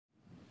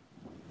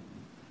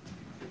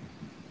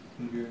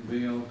here in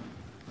Vail,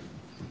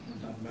 on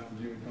top of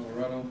mountains here in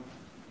Colorado.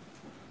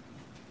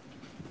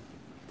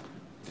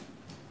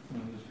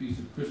 On the Feast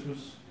of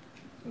Christmas,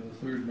 the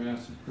third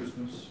Mass of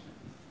Christmas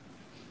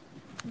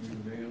here in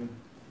Vail.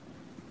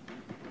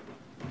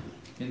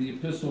 In the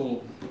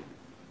epistle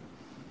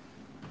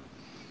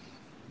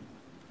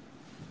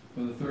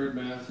for the third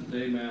Mass, the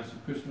day Mass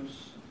of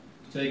Christmas,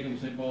 it's taken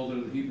from St. Paul's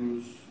letter to the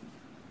Hebrews,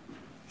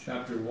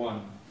 chapter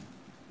 1.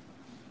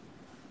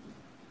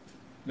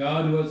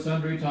 God, who at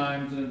sundry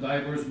times and in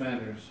divers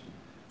manners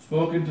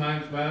spoke in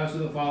times past to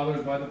the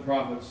fathers by the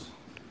prophets,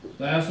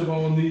 last of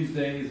all in these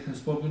days has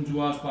spoken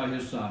to us by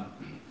his Son,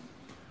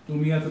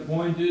 whom he hath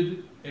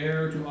appointed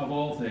heir of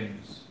all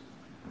things,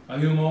 by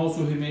whom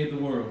also he made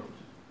the world,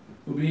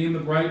 who being the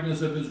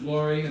brightness of his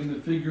glory and the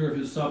figure of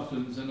his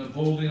substance, and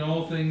upholding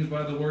all things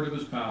by the word of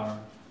his power,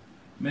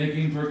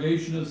 making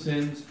purgation of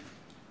sins,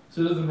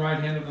 sitteth in the right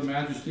hand of the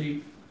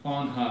Majesty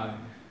on high,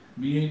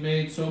 being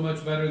made so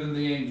much better than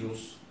the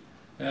angels,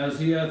 as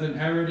he hath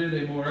inherited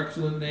a more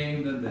excellent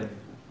name than they.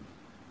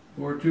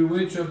 For to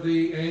which of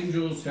the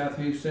angels hath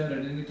he said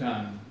at any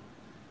time,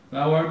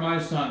 Thou art my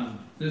Son,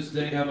 this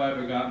day have I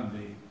begotten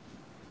thee.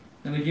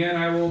 And again,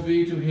 I will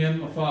be to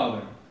him a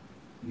father,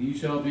 and he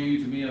shall be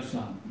to me a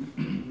son.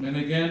 And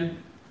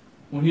again,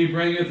 when he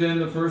bringeth in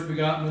the first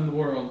begotten in the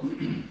world,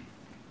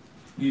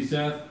 he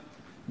saith,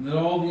 And that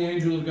all the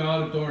angels of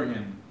God adore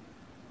him.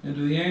 And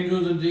to the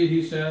angels indeed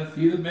he saith,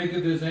 He that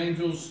maketh his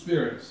angels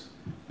spirits,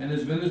 and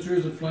his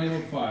ministers a flame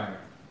of fire.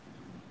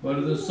 But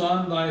of the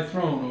Son, thy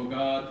throne, O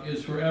God,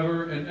 is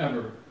forever and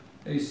ever.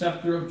 A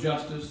scepter of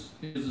justice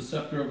is the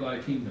scepter of thy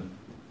kingdom.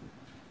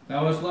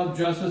 Thou hast loved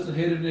justice and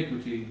hated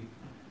iniquity.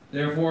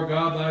 Therefore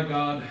God thy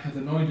God hath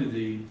anointed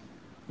thee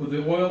with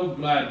the oil of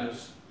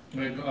gladness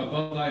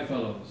above thy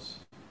fellows.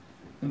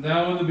 And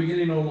thou in the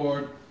beginning, O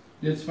Lord,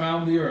 didst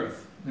found the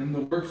earth, and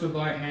the works of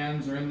thy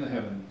hands are in the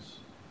heavens.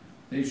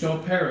 They shall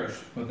perish,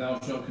 but thou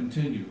shalt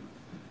continue.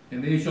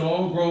 And they shall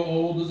all grow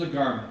old as a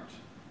garment,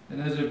 and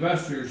as a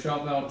vesture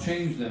shalt thou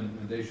change them,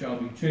 and they shall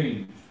be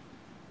changed.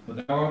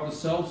 But thou art the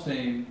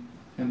selfsame,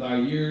 and thy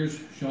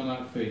years shall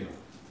not fail.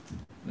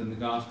 Then the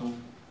Gospel,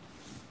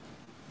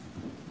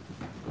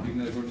 reading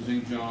that according to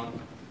St. John,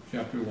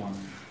 chapter 1.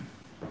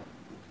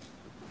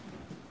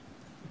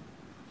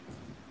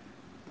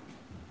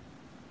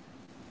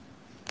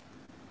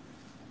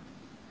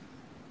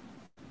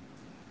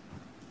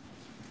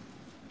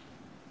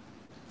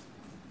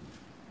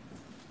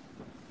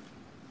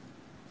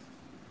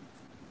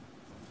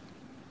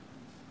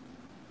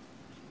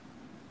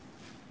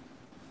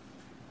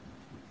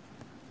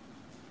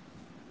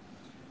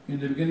 In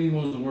the beginning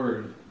was the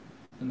Word,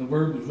 and the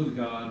Word was with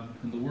God,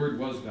 and the Word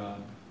was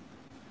God.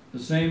 The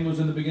same was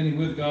in the beginning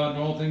with God, and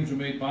all things were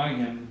made by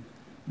him.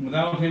 And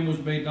without him was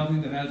made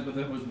nothing that has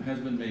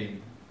been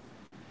made.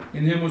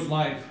 In him was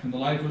life, and the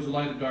life was the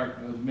light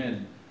of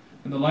men.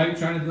 And the light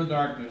shineth in the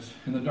darkness,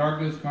 and the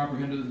darkness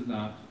comprehended it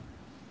not.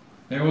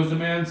 There was a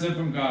man sent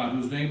from God,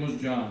 whose name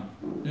was John.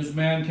 This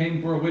man came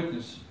for a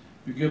witness,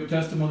 to give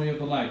testimony of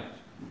the light,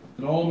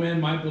 that all men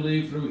might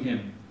believe through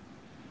him.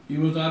 He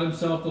was not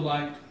himself the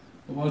light,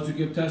 but was to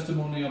give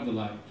testimony of the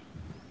light.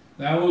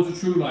 Thou was the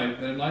true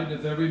light, that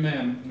enlighteneth every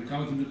man that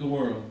cometh into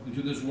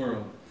this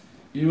world.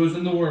 He was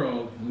in the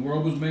world, and the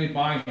world was made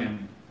by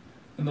him,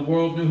 and the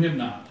world knew him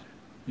not.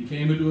 He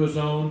came into his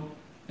own,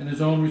 and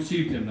his own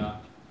received him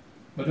not.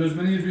 But to as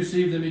many as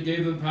received him, he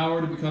gave them power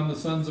to become the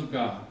sons of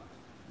God,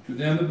 to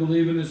them that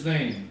believe in his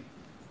name,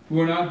 who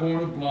are not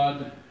born of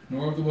blood,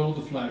 nor of the will of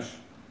the flesh,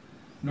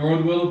 nor of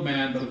the will of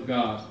man, but of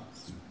God.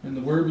 And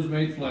the Word was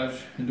made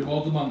flesh, and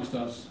dwelt amongst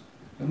us.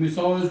 And we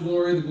saw his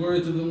glory, the glory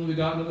of the only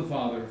begotten of the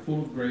Father,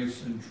 full of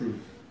grace and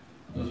truth.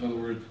 Those are the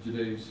words of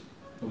today's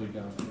Holy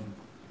Gospel.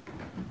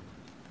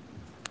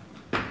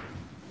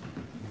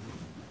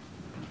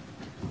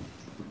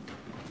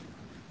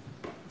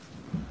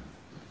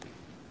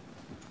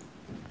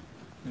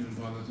 And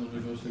Father, the Holy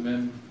Ghost,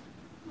 amen.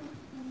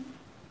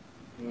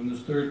 So in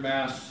this third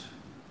Mass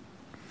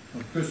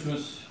of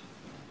Christmas,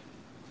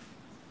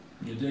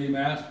 the day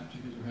Mass,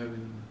 which we're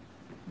having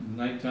in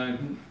the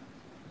nighttime,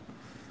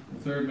 the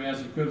third Mass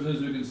of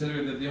Christmas, we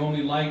consider that the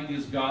only light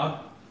is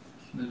God,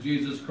 and that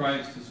Jesus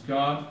Christ is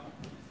God.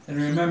 And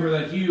remember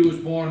that he who was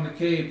born in the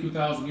cave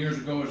 2,000 years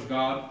ago is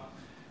God.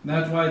 And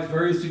that's why it's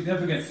very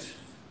significant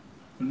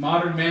when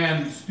modern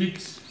man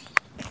speaks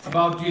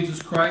about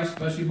Jesus Christ,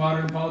 especially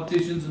modern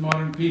politicians and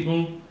modern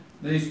people,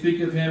 they speak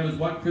of him as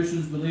what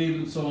Christians believe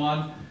and so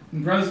on.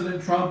 And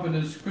President Trump, in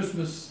his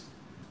Christmas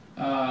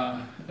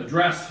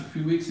address a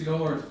few weeks ago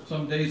or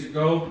some days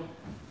ago,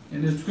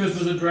 in his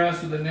Christmas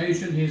address to the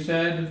nation, he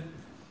said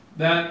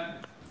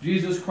that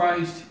Jesus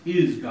Christ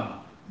is God.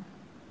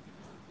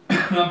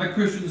 Not that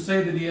Christians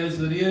say that he is,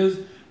 that he is.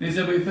 And he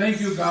said, we thank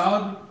you,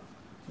 God,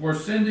 for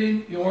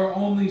sending your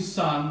only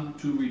Son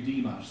to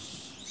redeem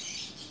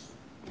us.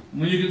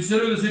 When you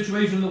consider the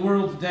situation in the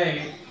world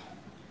today,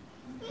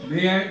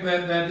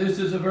 that this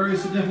is a very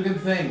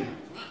significant thing.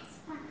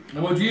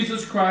 And what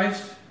Jesus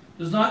Christ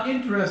is not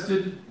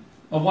interested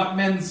of what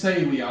men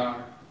say we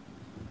are,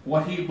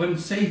 what he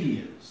wouldn't say he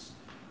is.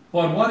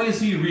 But what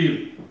is he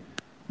really?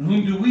 And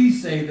whom do we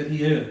say that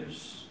he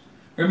is?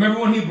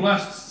 Remember when he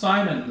blessed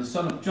Simon, the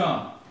son of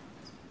John?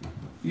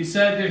 He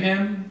said to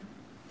him,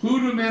 who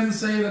do men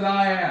say that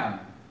I am?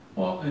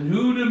 Well, and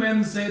who do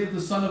men say that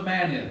the Son of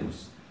Man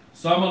is?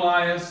 Some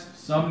Elias,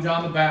 some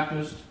John the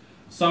Baptist,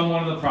 some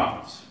one of the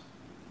prophets.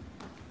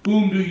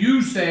 Whom do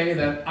you say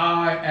that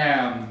I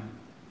am?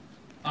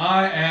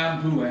 I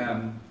am who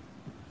am.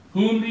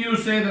 Whom do you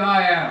say that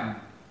I am?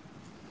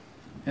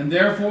 And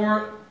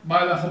therefore,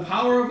 by the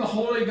power of the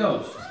Holy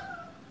Ghost,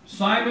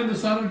 Simon the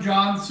son of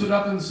John stood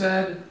up and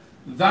said,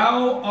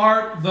 Thou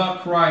art the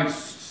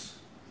Christ,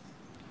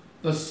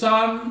 the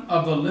Son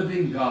of the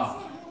living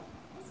God.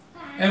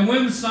 And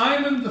when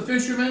Simon the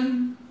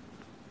fisherman,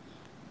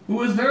 who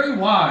was very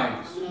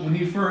wise when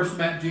he first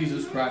met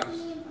Jesus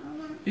Christ,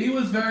 he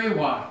was very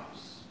wise,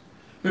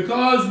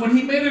 because when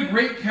he made a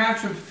great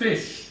catch of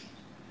fish,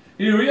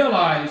 he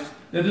realized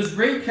that this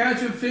great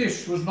catch of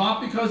fish was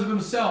not because of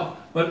himself,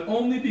 but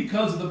only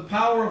because of the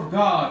power of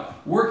God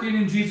working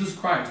in Jesus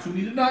Christ, whom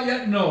he did not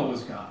yet know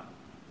was God.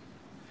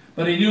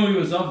 But he knew he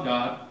was of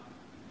God.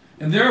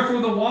 And therefore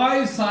the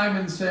wise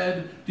Simon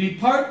said,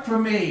 Depart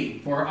from me,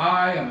 for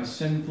I am a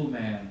sinful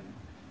man.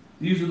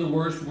 These are the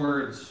worst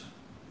words,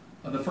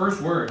 the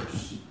first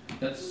words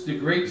that the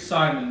great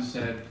Simon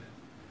said.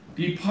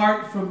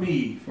 Depart from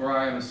me, for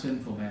I am a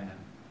sinful man.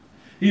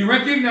 He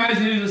recognized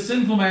that he was a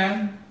sinful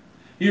man.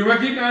 He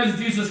recognized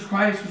Jesus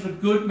Christ was a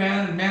good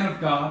man and man of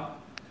God.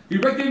 He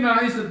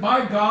recognized that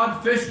by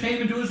God, fish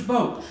came into his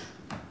boat.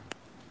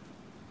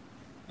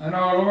 And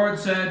our Lord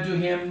said to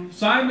him,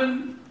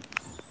 Simon,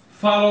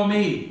 follow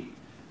me,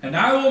 and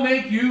I will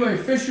make you a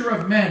fisher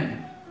of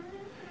men.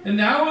 And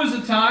now is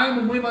the time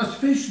when we must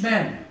fish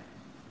men.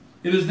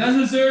 It is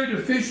necessary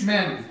to fish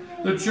men.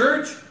 The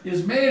church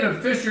is made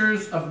of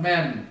fishers of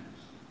men.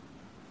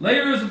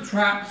 Layers of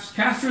traps,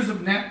 casters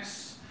of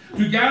nets,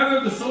 to gather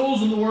the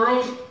souls in the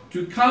world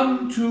to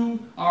come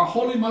to our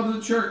Holy Mother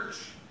the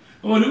Church.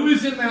 But who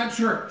is in that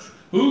church?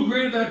 Who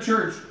created that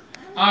church?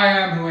 I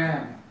am who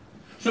am.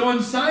 So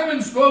when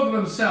Simon spoke of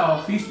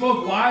himself, he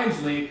spoke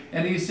wisely,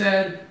 and he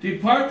said,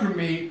 Depart from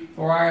me,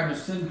 for I am a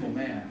sinful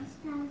man.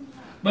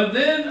 But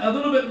then, a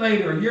little bit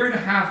later, a year and a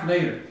half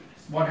later,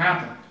 what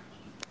happened?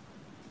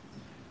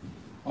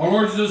 Our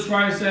Lord Jesus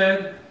Christ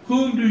said,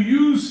 Whom do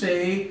you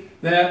say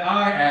that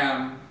I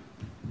am?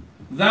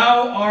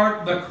 Thou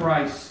art the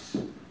Christ,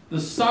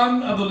 the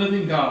Son of the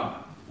living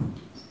God.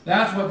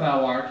 That's what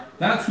thou art.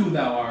 That's who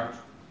thou art.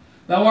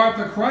 Thou art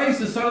the Christ,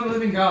 the Son of the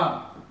living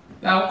God.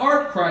 Thou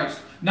art Christ.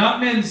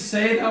 Not men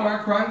say thou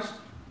art Christ.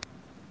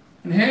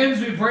 And hence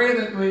we pray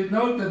that we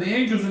note that the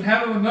angels in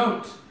heaven will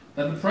note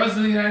that the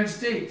President of the United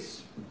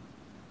States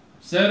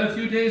said a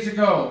few days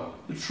ago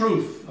the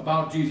truth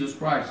about Jesus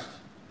Christ.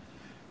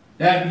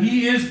 That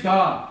he is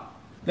God.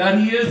 That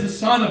he is the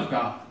Son of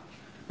God.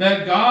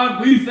 That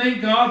God, we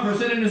thank God for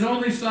sending his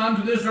only Son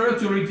to this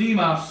earth to redeem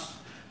us.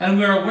 And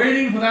we are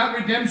waiting for that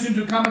redemption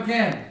to come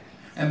again.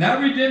 And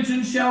that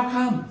redemption shall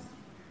come.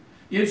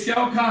 It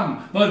shall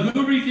come. But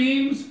who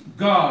redeems?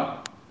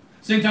 God.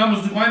 St.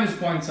 Thomas Aquinas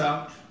points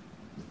out,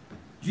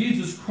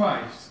 Jesus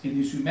Christ, in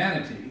his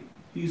humanity,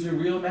 he's a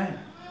real man.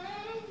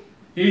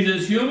 He's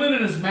as human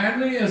and as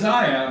manly as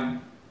I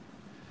am.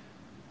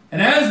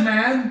 And as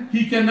man,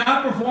 he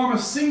cannot perform a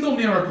single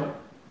miracle.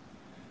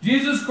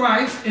 Jesus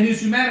Christ, in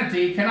his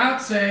humanity,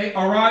 cannot say,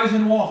 Arise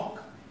and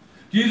walk.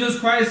 Jesus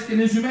Christ, in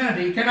his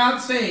humanity,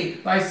 cannot say,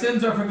 Thy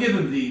sins are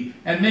forgiven thee,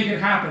 and make it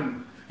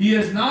happen. He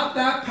has not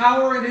that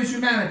power in his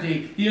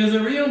humanity. He is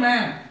a real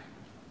man.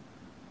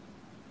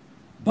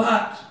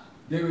 But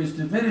there is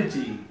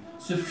divinity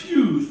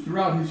suffused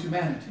throughout his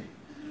humanity.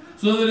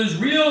 So that his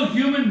real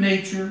human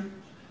nature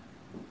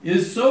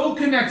is so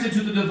connected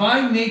to the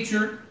divine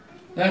nature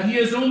that he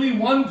is only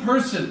one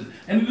person.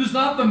 And it is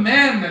not the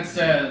man that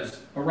says,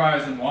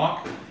 Arise and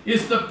walk.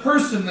 It's the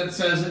person that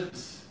says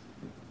it.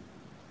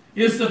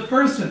 It's the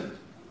person.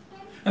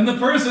 And the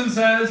person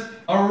says,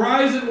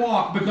 Arise and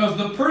walk, because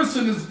the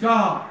person is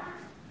God.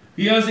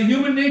 He has a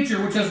human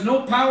nature which has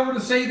no power to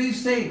say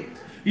these things.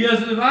 He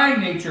has a divine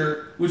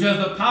nature which has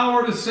the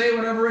power to say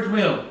whatever it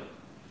will.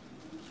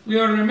 We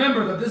are to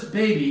remember that this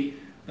baby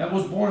that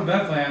was born in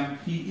Bethlehem,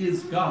 he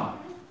is God.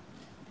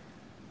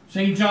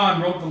 St.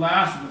 John wrote the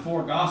last of the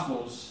four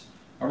Gospels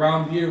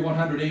around the year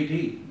 100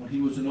 AD, when he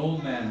was an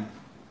old man.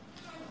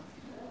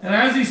 And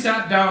as he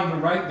sat down to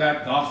write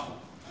that Gospel,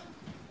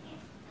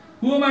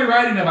 who am I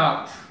writing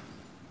about?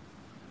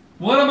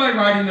 What am I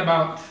writing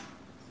about?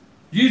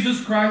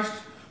 Jesus Christ,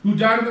 who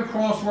died on the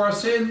cross for our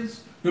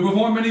sins, who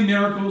performed many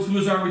miracles, who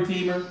is our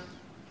Redeemer.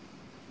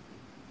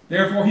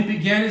 Therefore, he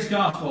began his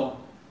Gospel.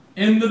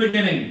 In the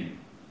beginning,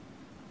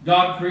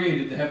 God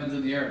created the heavens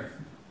and the earth.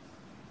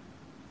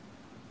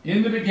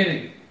 In the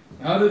beginning.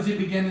 How does he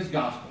begin his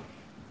Gospel?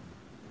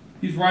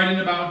 He's writing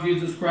about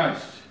Jesus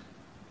Christ.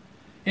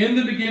 In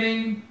the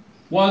beginning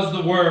was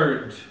the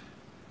Word,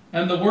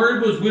 and the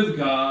Word was with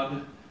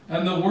God,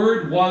 and the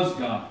Word was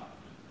God.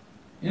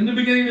 In the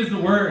beginning is the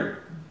Word,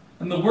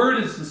 and the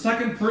Word is the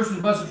second person of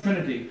the Blessed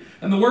Trinity.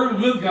 And the Word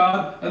was with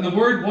God, and the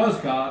Word was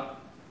God.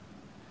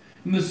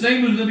 And the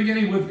same was in the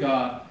beginning with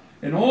God.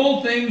 And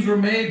all things were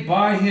made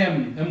by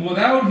him, and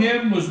without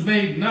him was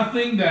made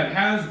nothing that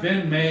has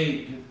been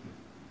made.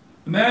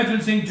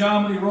 Imagine St.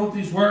 John when he wrote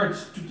these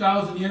words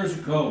 2,000 years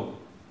ago.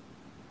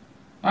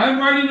 I'm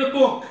writing a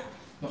book,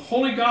 the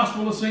Holy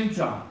Gospel of St.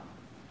 John.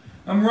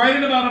 I'm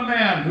writing about a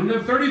man who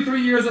lived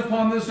 33 years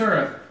upon this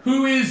earth.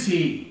 Who is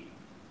he?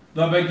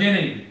 The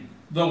beginning,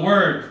 the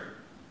Word,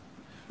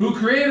 who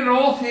created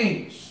all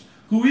things,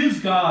 who is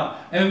God,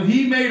 and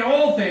he made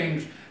all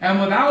things, and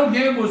without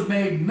him was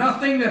made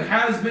nothing that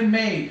has been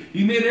made.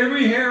 He made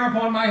every hair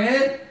upon my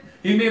head.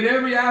 He made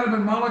every atom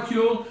and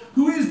molecule.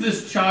 Who is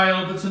this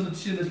child that's in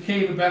the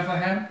cave of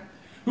Bethlehem?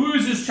 Who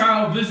is this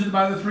child visited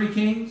by the three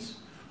kings?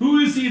 Who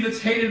is he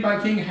that's hated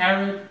by King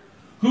Herod?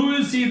 Who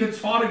is he that's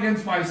fought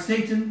against by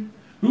Satan?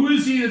 Who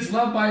is he that's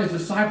loved by his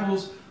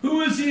disciples?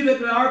 Who is he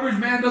that the average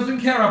man doesn't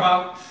care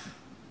about?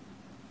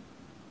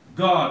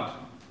 God.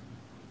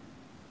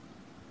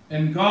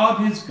 And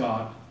God is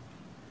God.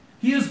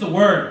 He is the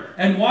Word.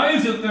 And why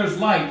is it there's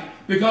light?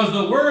 Because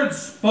the Word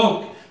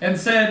spoke and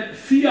said,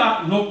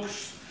 Fiat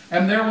lux,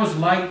 and there was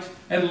light,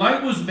 and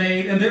light was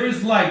made, and there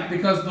is light,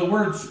 because the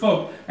Word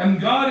spoke. And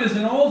God is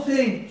in all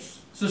things,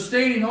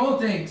 sustaining all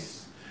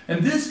things.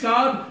 And this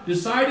God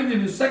decided in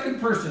his second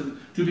person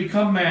to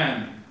become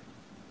man.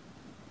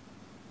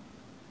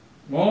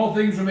 All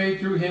things were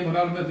made through him,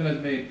 without him nothing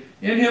is made.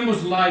 In him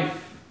was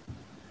life,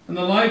 and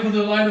the life was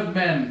the light of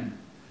men.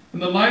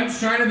 And the light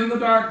shineth in the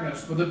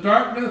darkness, but the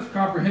darkness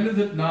comprehendeth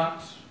it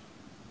not.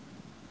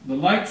 The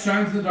light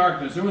shines in the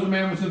darkness. There was a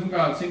man who was sent from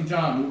God, St.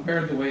 John, who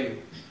prepared the way.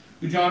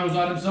 Who John was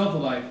not himself the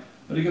light,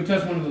 but he gave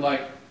testimony of the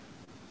light.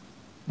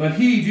 But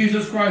he,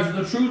 Jesus Christ, is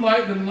the true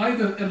light that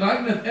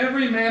enlighteneth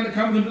every man that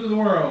cometh into the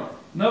world.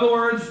 In other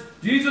words,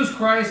 Jesus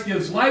Christ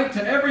gives light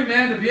to every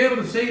man to be able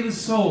to save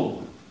his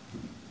soul.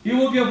 He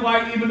will give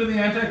light even to the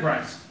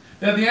Antichrist.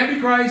 That the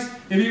Antichrist,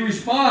 if he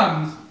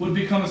responds, would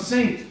become a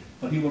saint,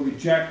 but he will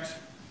reject.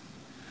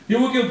 He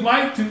will give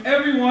light to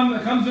everyone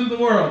that comes into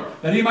the world,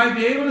 that he might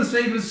be able to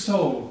save his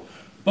soul.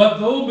 But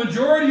the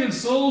majority of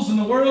souls in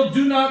the world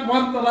do not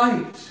want the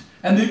light,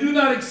 and they do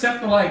not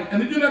accept the light,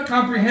 and they do not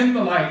comprehend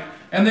the light,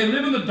 and they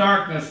live in the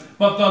darkness,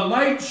 but the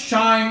light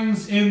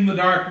shines in the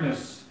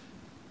darkness.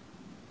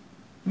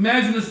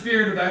 Imagine the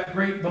spirit of that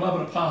great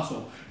beloved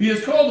apostle. He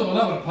is called the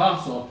beloved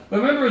apostle,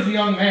 but remember as a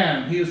young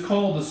man, he is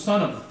called the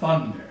son of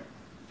thunder.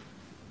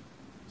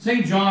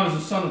 St. John is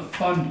the son of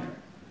thunder.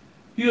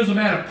 He was a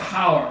man of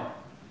power.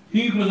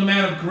 He was a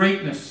man of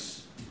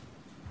greatness.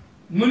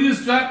 When he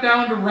sat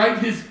down to write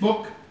his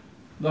book,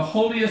 the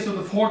holiest of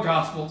the four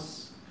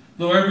Gospels,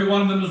 though every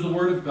one of them is the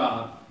Word of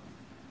God,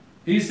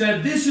 he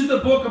said, this is the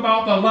book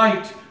about the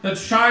light that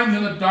shines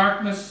in the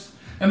darkness,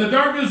 and the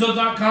darkness does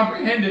not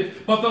comprehend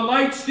it, but the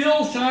light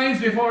still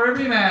shines before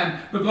every man,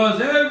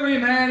 because every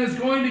man is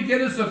going to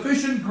get a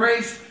sufficient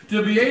grace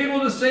to be able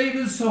to save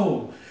his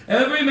soul.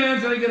 Every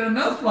man's going to get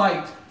enough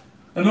light,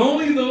 and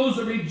only those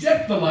that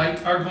reject the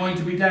light are going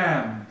to be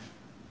damned.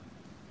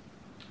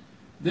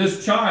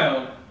 This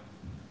child,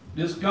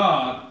 this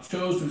God,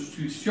 chose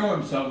to show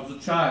himself as a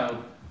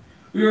child.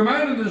 We are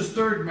reminded in this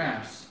third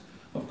Mass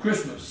of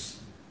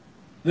Christmas.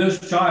 This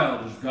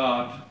child is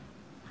God.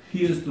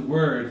 He is the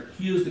Word.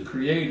 He is the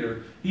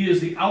Creator. He is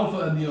the Alpha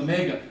and the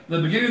Omega,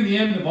 the beginning and the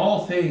end of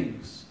all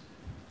things.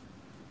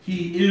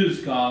 He is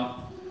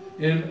God,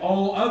 and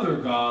all other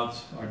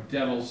gods are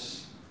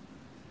devils.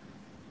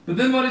 But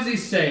then what does he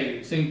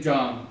say, St.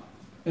 John,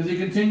 as he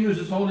continues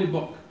his holy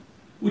book,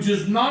 which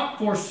is not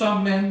for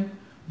some men,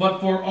 but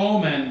for all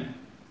men.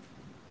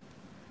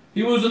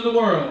 He was in the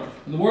world,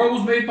 and the world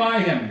was made by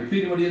him,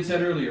 repeating what he had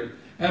said earlier,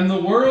 and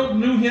the world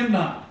knew him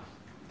not.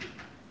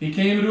 He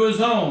came into his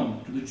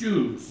own, to the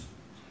Jews,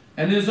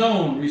 and his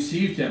own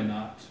received him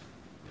not.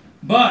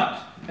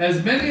 But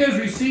as many as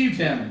received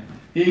him,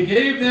 he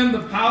gave them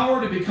the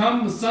power to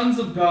become the sons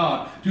of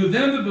God, to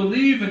them that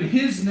believe in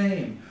his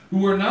name, who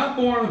were not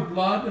born of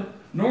blood,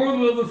 nor the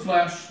will of the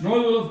flesh, nor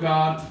the will of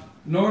God,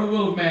 nor the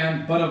will of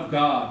man, but of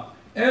God.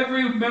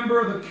 Every member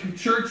of the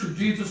Church of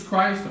Jesus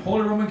Christ, the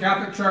Holy Roman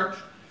Catholic Church,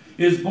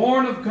 is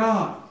born of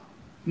God,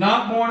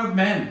 not born of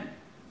men.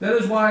 That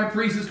is why a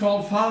priest is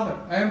called father.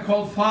 I am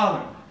called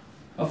father.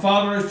 A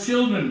father has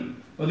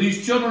children, but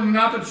these children are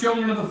not the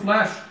children of the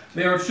flesh.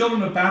 They are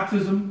children of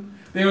baptism.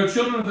 They are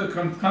children of the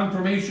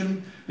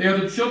confirmation. They are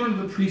the children of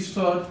the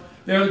priesthood.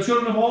 They are the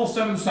children of all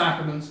seven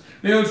sacraments.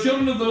 They are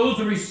children of those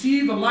who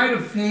receive the light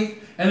of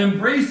faith and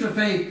embrace the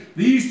faith.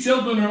 These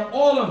children are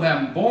all of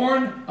them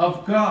born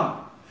of God.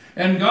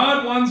 And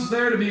God wants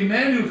there to be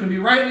men who can be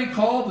rightly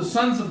called the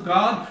sons of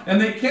God, and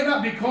they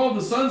cannot be called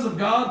the sons of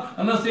God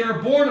unless they are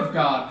born of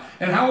God.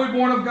 And how are we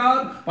born of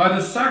God? By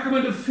the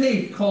sacrament of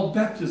faith called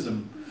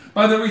baptism,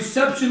 by the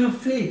reception of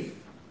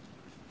faith.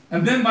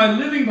 And then by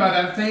living by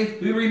that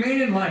faith, we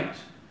remain in light.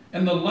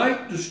 And the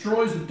light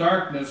destroys the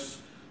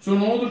darkness. So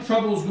in all the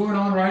troubles going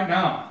on right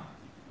now,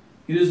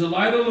 it is the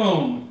light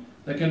alone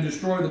that can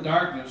destroy the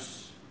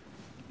darkness.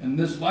 And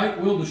this light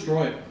will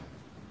destroy it.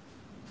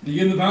 He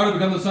gave them the power to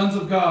become the sons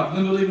of God, for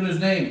them to believe in his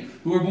name,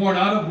 who were born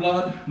out of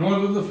blood, nor the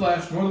will of the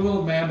flesh, nor the will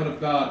of man, but of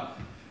God.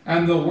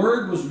 And the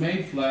Word was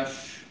made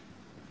flesh,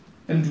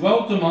 and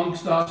dwelt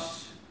amongst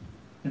us,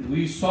 and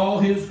we saw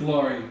his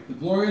glory. The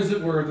glory, as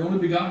it were, the only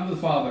begotten of the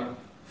Father,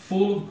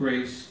 full of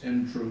grace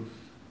and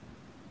truth.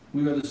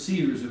 We are the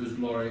seers of his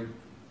glory.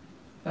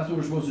 That's what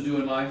we're supposed to do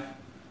in life.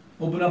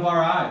 Open up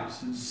our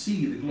eyes and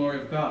see the glory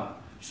of God.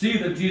 See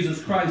that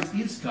Jesus Christ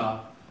is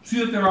God. See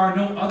that there are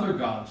no other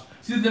gods.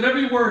 See that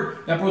every word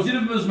that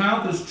proceeded from his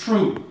mouth is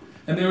true.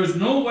 And there is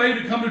no way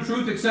to come to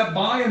truth except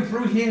by and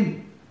through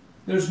him.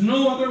 There's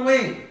no other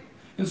way.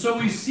 And so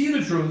we see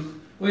the truth,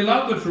 we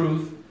love the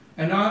truth,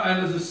 and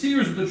as the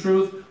seers of the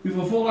truth, we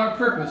fulfill our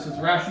purpose as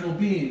rational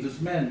beings,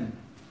 as men.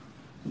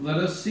 So let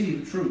us see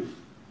the truth,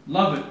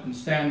 love it, and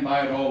stand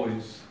by it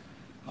always.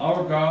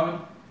 Our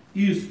God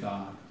is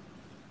God.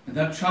 And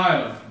that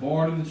child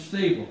born in the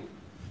stable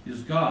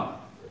is God.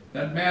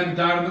 That man that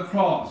died on the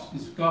cross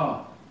is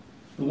God.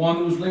 The one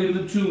that was laid in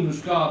the tomb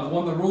is God. The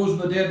one that rose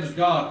from the dead is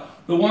God.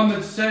 The one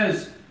that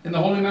says in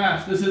the Holy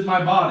Mass, "This is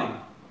my body,"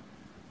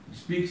 he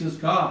speaks as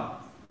God.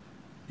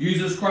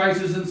 Jesus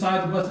Christ is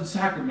inside the Blessed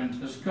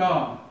Sacrament as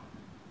God.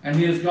 And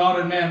he is God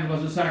and man in the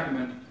Blessed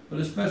Sacrament. But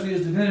especially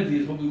his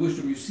divinity is what we wish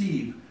to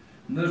receive.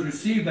 And let us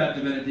receive that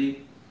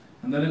divinity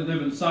and let it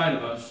live inside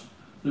of us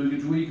so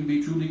we can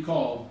be truly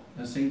called,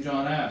 as St.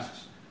 John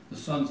asks, the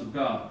sons of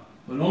God.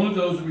 But only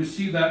those who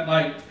receive that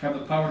light have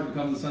the power to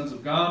become the sons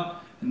of God.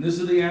 And this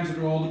is the answer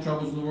to all the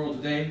troubles of the world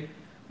today.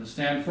 Let's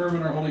stand firm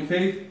in our holy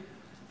faith.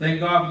 Thank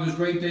God for this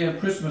great day of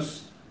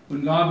Christmas,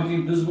 when God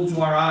became visible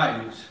to our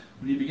eyes,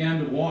 when he began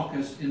to walk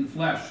us in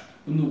flesh,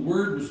 when the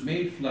Word was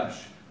made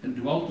flesh and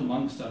dwelt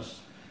amongst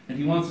us. And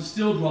he wants to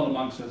still dwell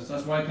amongst us.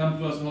 That's why he comes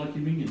to us in Holy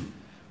Communion,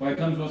 why he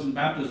comes to us in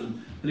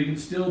baptism, that he can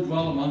still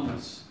dwell among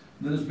us.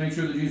 Let us make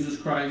sure that Jesus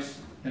Christ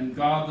and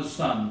God the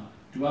Son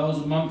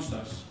dwells amongst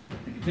us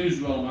and continues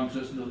to dwell amongst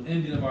us until the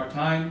ending of our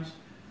times,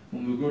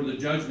 when we go to the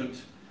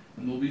judgment,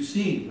 and we'll be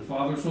seen. The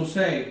Father shall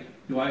say,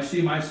 "Do I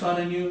see my Son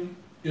in you?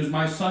 Is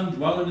my Son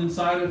dwelling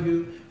inside of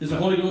you? Is the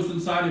Holy Ghost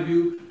inside of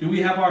you? Do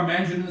we have our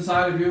mansion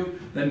inside of you?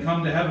 Then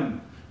come to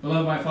heaven,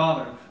 beloved my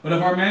Father. But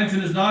if our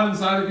mansion is not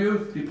inside of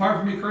you, depart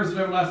from me, cursed, of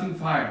everlasting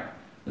fire."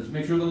 Let's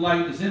make sure the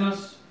light is in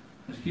us.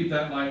 Let's keep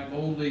that light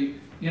boldly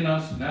in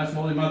us, and ask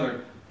Holy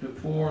Mother to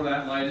pour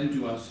that light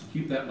into us,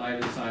 keep that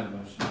light inside of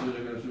us.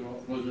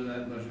 Close with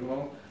that, bless you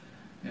all.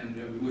 And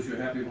we wish you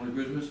a happy Holy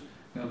Christmas.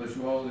 God bless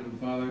you all. In the name of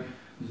the Father,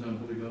 the Son, and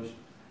the Holy Ghost.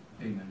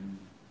 Amen.